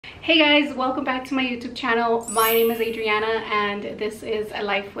Hey guys, welcome back to my YouTube channel. My name is Adriana and this is A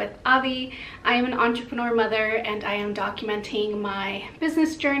Life with Avi. I am an entrepreneur mother and I am documenting my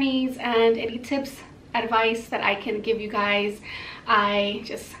business journeys and any tips, advice that I can give you guys. I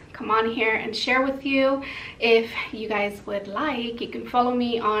just come on here and share with you. If you guys would like, you can follow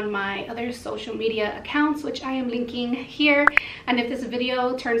me on my other social media accounts, which I am linking here. And if this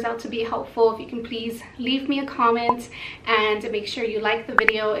video turns out to be helpful, if you can please leave me a comment and make sure you like the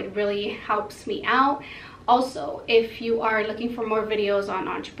video. It really helps me out. Also, if you are looking for more videos on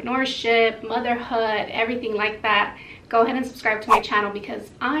entrepreneurship, motherhood, everything like that, go ahead and subscribe to my channel because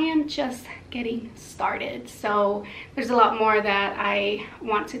I am just getting started. So there's a lot more that I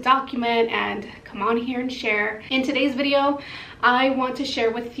want to document and come on here and share. In today's video, I want to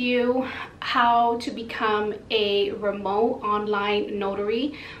share with you how to become a remote online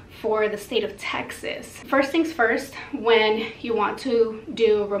notary for the state of Texas. First things first, when you want to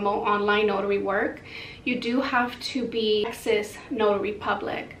do remote online notary work, you do have to be Texas Notary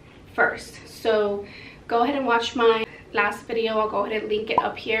Public first. So go ahead and watch my last video. I'll go ahead and link it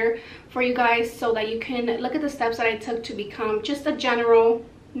up here for you guys so that you can look at the steps that I took to become just a general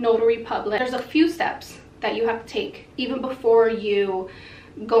notary public. There's a few steps that you have to take even before you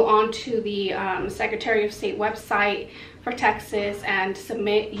go on to the Secretary of State website for Texas and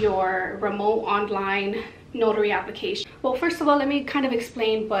submit your remote online notary application. Well, first of all, let me kind of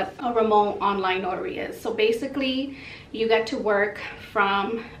explain what a remote online notary is. So basically, you get to work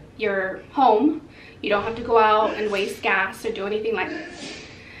from your home. You don't have to go out and waste gas or do anything like that.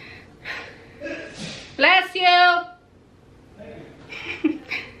 Bless you!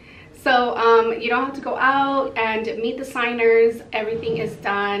 So you don't have to go out and meet the signers. Everything is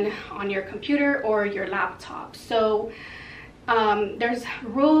done on your computer or your laptop. So there's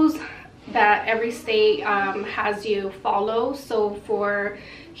rules that every state has you follow. So for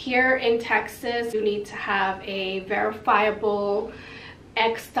here in Texas, you need to have a verifiable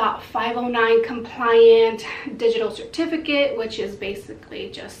X.509 compliant digital certificate, which is basically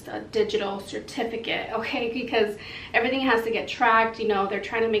just a digital certificate, okay? Because everything has to get tracked. You know, they're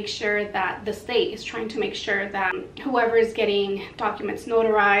trying to make sure that the state is trying to make sure that whoever is getting documents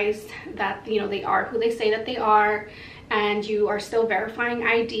notarized, that, you know, they are who they say that they are. And you are still verifying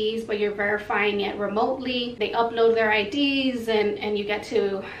IDs, but you're verifying it remotely. They upload their IDs and you get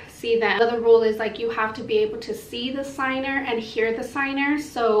to see them. The other rule is like you have to be able to see the signer and hear the signer.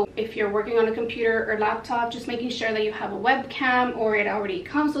 So if you're working on a computer or laptop, just making sure that you have a webcam or it already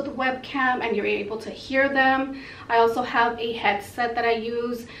comes with a webcam and you're able to hear them. I also have a headset that I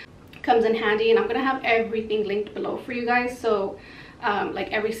use. Comes in handy, and I'm gonna have everything linked below for you guys. So like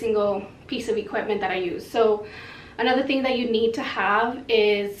every single piece of equipment that I use. So another thing that you need to have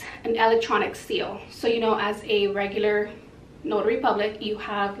is an electronic seal. So, you know, as a regular notary public, you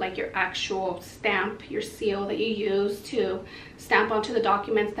have like your actual stamp, your seal that you use to stamp onto the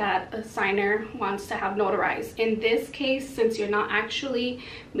documents that a signer wants to have notarized. In this case, since you're not actually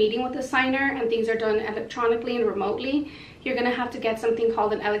meeting with the signer and things are done electronically and remotely, you're gonna have to get something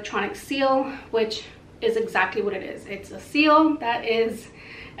called an electronic seal, which is exactly what it is. It's a seal that is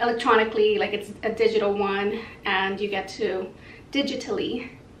electronically, like it's a digital one, and you get to digitally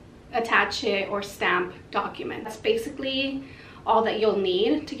attach it or stamp document. That's basically all that you'll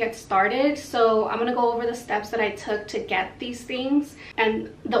need to get started. So I'm gonna go over the steps that I took to get these things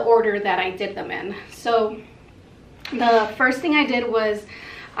and the order that I did them in. So the first thing I did was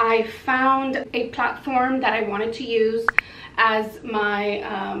I found a platform that I wanted to use as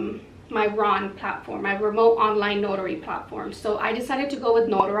my my RON platform, my remote online notary platform. So I decided to go with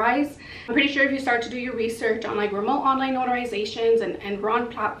Notarize. I'm pretty sure if you start to do your research on like remote online notarizations and RON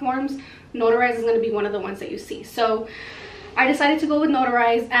platforms, Notarize is going to be one of the ones that you see. So I decided to go with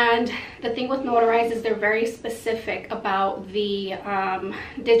Notarize, and the thing with Notarize is they're very specific about the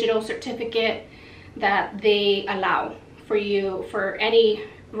digital certificate that they allow for you, for any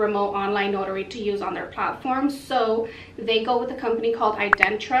remote online notary to use on their platform. So they go with a company called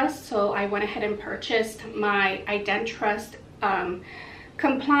IdenTrust. So I went ahead and purchased my IdenTrust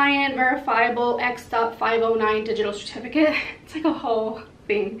compliant verifiable X.509 digital certificate. It's like a whole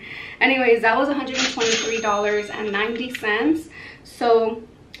thing. Anyways, that was $123.90. So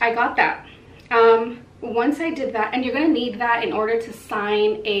I got that. Once I did that, and you're gonna need that in order to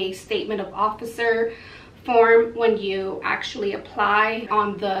sign a statement of officer form when you actually apply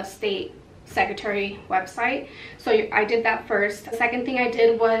on the state secretary website. So I did that first. The second thing I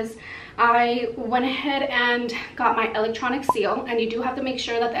did was I went ahead and got my electronic seal, and you do have to make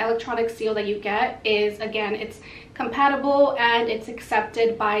sure that the electronic seal that you get is, again, it's compatible and it's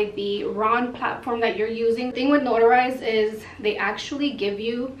accepted by the RON platform that you're using. The thing with Notarize is they actually give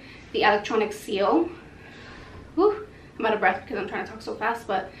you the electronic seal. Whew, I'm out of breath because I'm trying to talk so fast,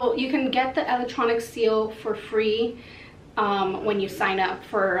 but you can get the electronic seal for free when you sign up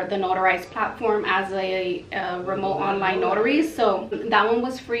for the Notarize platform as a remote online notary. So that one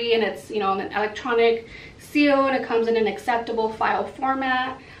was free, and it's, you know, an electronic seal, and it comes in an acceptable file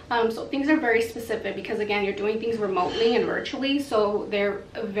format. So things are very specific because, again, you're doing things remotely and virtually, so they're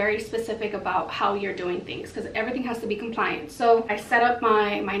very specific about how you're doing things because everything has to be compliant. So I set up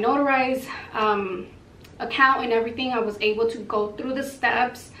my Notarize account and everything. I was able to go through the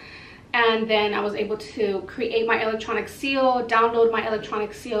steps, and then I was able to create my electronic seal, download my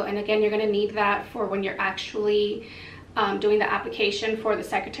electronic seal, and again, you're going to need that for when you're actually doing the application for the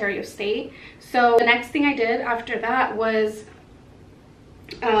Secretary of State. So the next thing I did after that was,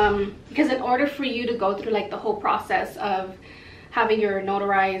 because in order for you to go through like the whole process of having your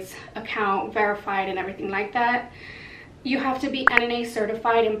Notarize account verified and everything like that, you have to be NNA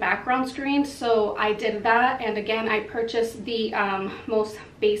certified and background screened. So I did that, and again, I purchased the most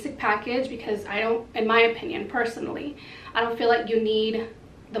basic package because I don't, in my opinion, personally, I don't feel like you need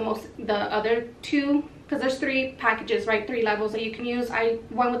the other two, because there's 3 packages, right? 3 levels that you can use. I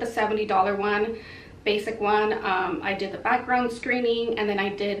went with the $70 one, basic one. I did the background screening, and then I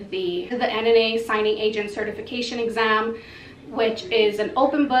did the NNA signing agent certification exam, which is an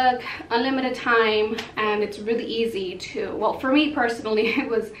open book, unlimited time, and it's really easy to, well, for me personally, it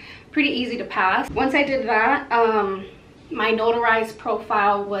was pretty easy to pass. Once I did that, my Notarize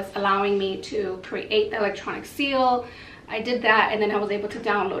profile was allowing me to create the electronic seal. I did that, and then I was able to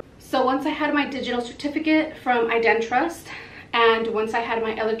download. So once I had my digital certificate from IdenTrust, and once I had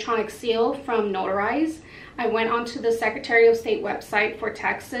my electronic seal from Notarize, I went onto the Secretary of State website for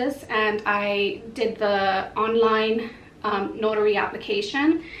Texas, and I did the online notary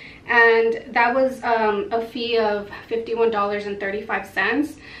application, and that was a fee of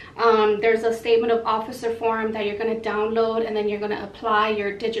 $51.35. There's a statement of officer form that you're going to download, and then you're going to apply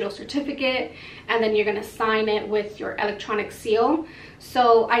your digital certificate, and then you're going to sign it with your electronic seal.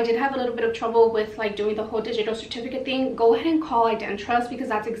 So I did have a little bit of trouble with like doing the whole digital certificate thing. Go ahead and call IdenTrust, because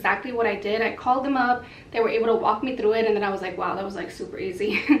that's exactly what I did. I called them up, they were able to walk me through it, and then I was like, wow, that was like super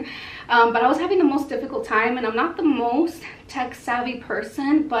easy. But I was having the most difficult time, and I'm not the most tech savvy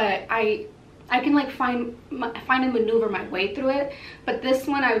person, but I can like find and maneuver my way through it. But this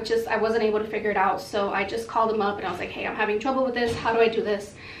one, I wasn't able to figure it out. So I just called them up, and I was like, hey, I'm having trouble with this. How do I do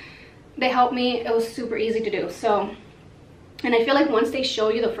this? They helped me. It was super easy to do. So, and I feel like once they show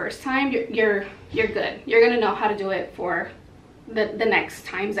you the first time, you're good. You're gonna know how to do it for the next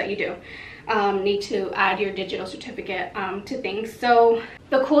times that you do need to add your digital certificate to things. So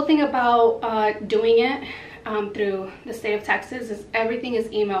the cool thing about doing it through the state of Texas is everything is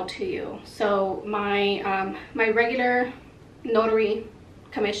emailed to you. So my my regular notary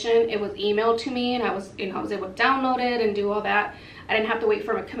commission, it was emailed to me, and I was able to download it and do all that. I didn't have to wait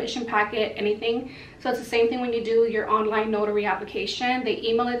for a commission packet, anything. So it's the same thing when you do your online notary application. They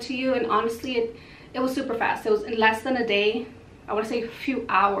email it to you, and honestly, it was super fast. It was in less than a day. I want to say a few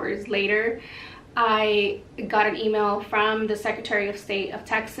hours later, I got an email from the Secretary of State of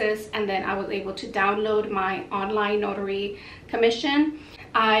Texas, and then I was able to download my online notary commission.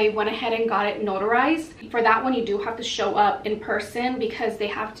 I went ahead and got it notarized. For that one, you do have to show up in person because they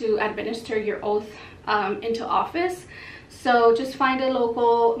have to administer your oath into office. So just find a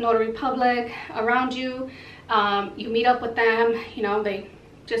local notary public around you. You meet up with them. You know, they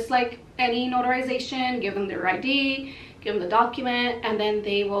just like any notarization, give them their ID, give them the document, and then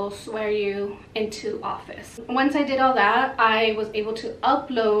they will swear you into office. Once I did all that, I was able to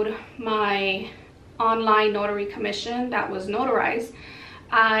upload my online notary commission that was notarized.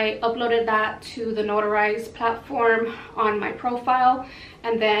 I uploaded that to the Notarize platform on my profile,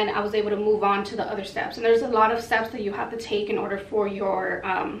 and then I was able to move on to the other steps. And there's a lot of steps that you have to take in order for your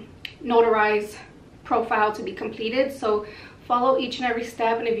Notarize profile to be completed. So follow each and every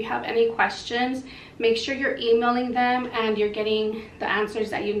step, and if you have any questions, make sure you're emailing them and you're getting the answers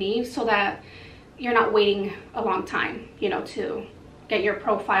that you need, so that you're not waiting a long time, you know, to get your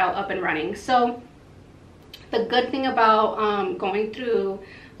profile up and running. So the good thing about going through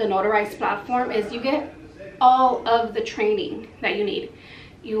the Notarize platform is you get all of the training that you need.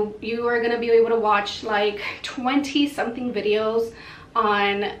 You are going to be able to watch like 20 something videos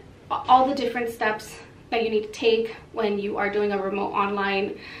on all the different steps that you need to take when you are doing a remote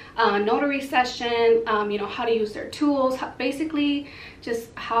online notary session, you know, how to use their tools, basically just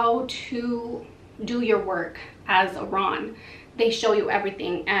how to do your work as a RON. They show you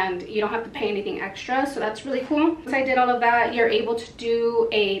everything and you don't have to pay anything extra, so that's really cool. Once I did all of that, you're able to do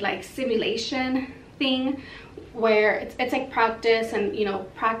a like simulation thing where it's like practice, and you know,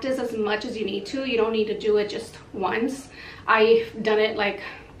 practice as much as you need to. You don't need to do it just once. I've done it like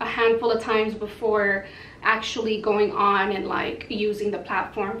a handful of times before actually going on and like using the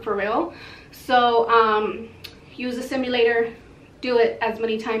platform for real. So use a simulator, do it as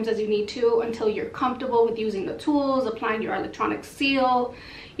many times as you need to until you're comfortable with using the tools, applying your electronic seal,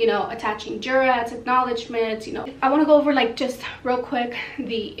 you know, attaching jurats, acknowledgements. You know, I want to go over like just real quick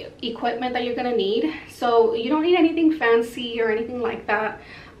the equipment that you're gonna need. So you don't need anything fancy or anything like that,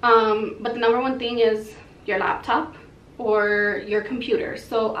 but the number one thing is your laptop or your computer.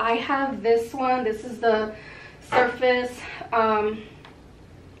 So I have this one. This is the Surface, the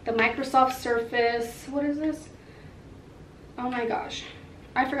Microsoft Surface. What is this? Oh my gosh,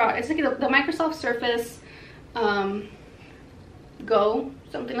 I forgot. It's like the Microsoft Surface Go,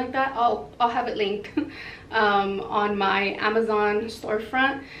 something like that. I'll have it linked on my Amazon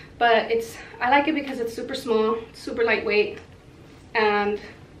storefront. But I like it because it's super small, super lightweight, and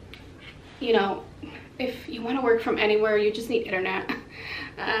you know, if you want to work from anywhere, you just need internet,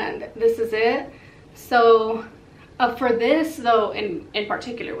 and this is it. So for this though, in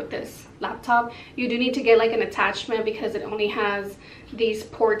particular with this laptop, you do need to get like an attachment because it only has these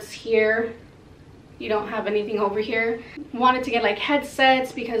ports here. You don't have anything over here. Wanted to get like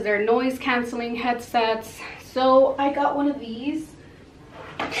headsets because they're noise canceling headsets. So I got one of these.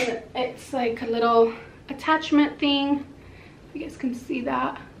 It's like a little attachment thing. You guys can see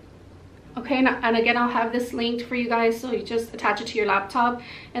that. Okay, and again, I'll have this linked for you guys. So you just attach it to your laptop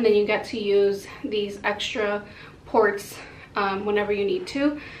and then you get to use these extra ports whenever you need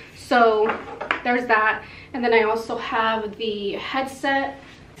to. So there's that. And then I also have the headset.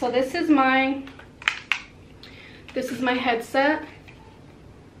 So this is my headset.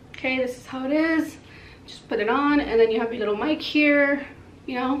 Okay, this is how it is. Just put it on, and then you have your little mic here,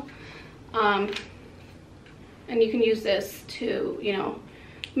 you know, and you can use this to, you know,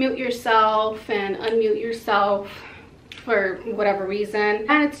 mute yourself and unmute yourself for whatever reason.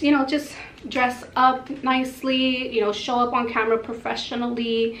 And it's, you know, just dress up nicely, you know, show up on camera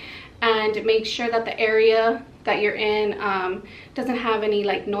professionally, and make sure that the area that you're in doesn't have any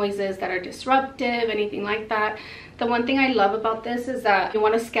like noises that are disruptive, anything like that. The one thing I love about this is that you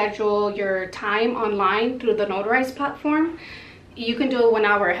want to schedule your time online through the Notarize platform. You can do it 1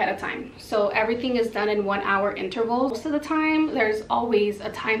 hour ahead of time, so everything is done in 1 hour intervals. Most of the time there's always a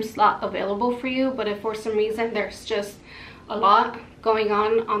time slot available for you, but if for some reason there's just a lot going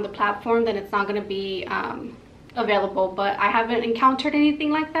on the platform, then it's not going to be available. But I haven't encountered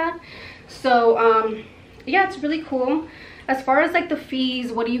anything like that. So yeah, it's really cool. As far as like the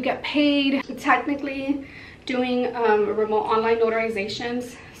fees, what do you get paid? Technically doing remote online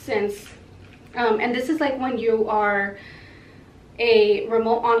notarizations, since and this is like when you are a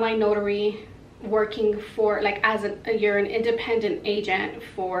remote online notary working for like you're an independent agent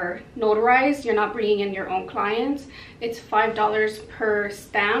for Notarize, you're not bringing in your own clients. It's $5 per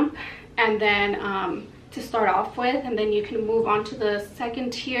stamp, and then to start off with, and then you can move on to the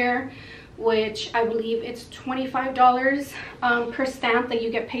second tier, which I believe it's $25 per stamp that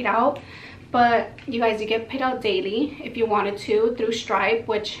you get paid out. But you guys, you get paid out daily if you wanted to through Stripe,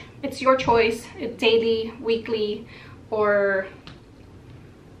 which it's your choice. It's daily, weekly, or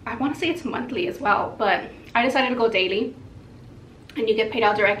I want to say it's monthly as well, but I decided to go daily. And you get paid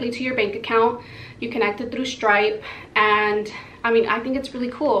out directly to your bank account. You connect it through Stripe, and I mean, I think it's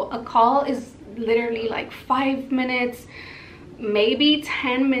really cool. A call is literally like 5 minutes, maybe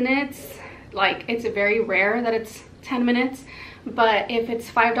 10 minutes. Like, it's very rare that it's 10 minutes, but if it's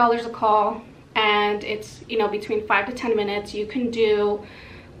 $5 a call and it's, you know, between 5 to 10 minutes, you can do,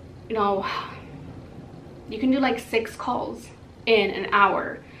 you know, you can do like 6 calls in an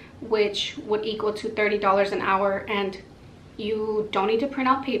hour, which would equal to $30 an hour. And you don't need to print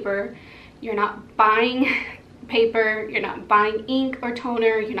out paper. You're not buying paper, you're not buying ink or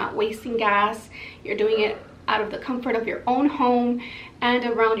toner, you're not wasting gas. You're doing it out of the comfort of your own home and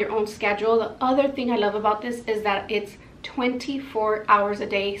around your own schedule. The other thing I love about this is that it's 24 hours a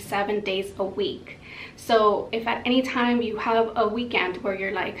day, 7 days a week. So if at any time you have a weekend where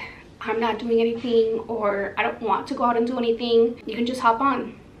you're like, I'm not doing anything, or I don't want to go out and do anything, you can just hop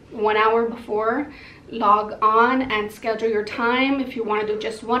on 1 hour before, log on and schedule your time. If you want to do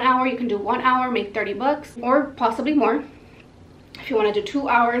just 1 hour, you can do 1 hour, make $30 or possibly more. If you want to do 2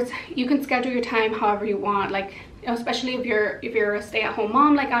 hours, you can schedule your time however you want. Like, especially if you're a stay-at-home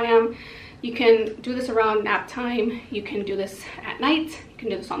mom like I am, you can do this around nap time. You can do this at night. You can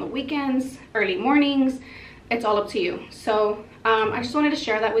do this on the weekends, early mornings. It's all up to you. So I just wanted to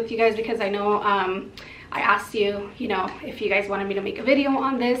share that with you guys, because I know I asked you, you know, if you guys wanted me to make a video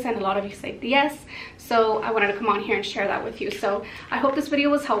on this, and a lot of you said yes. So I wanted to come on here and share that with you. So I hope this video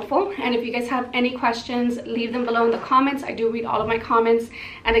was helpful, and if you guys have any questions, leave them below in the comments. I do read all of my comments,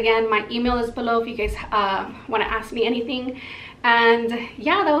 and again, my email is below if you guys want to ask me anything. And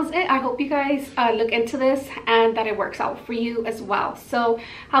yeah, that was it. I hope you guys look into this and that it works out for you as well. So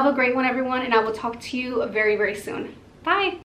have a great one, everyone, and I will talk to you very, very soon. Bye.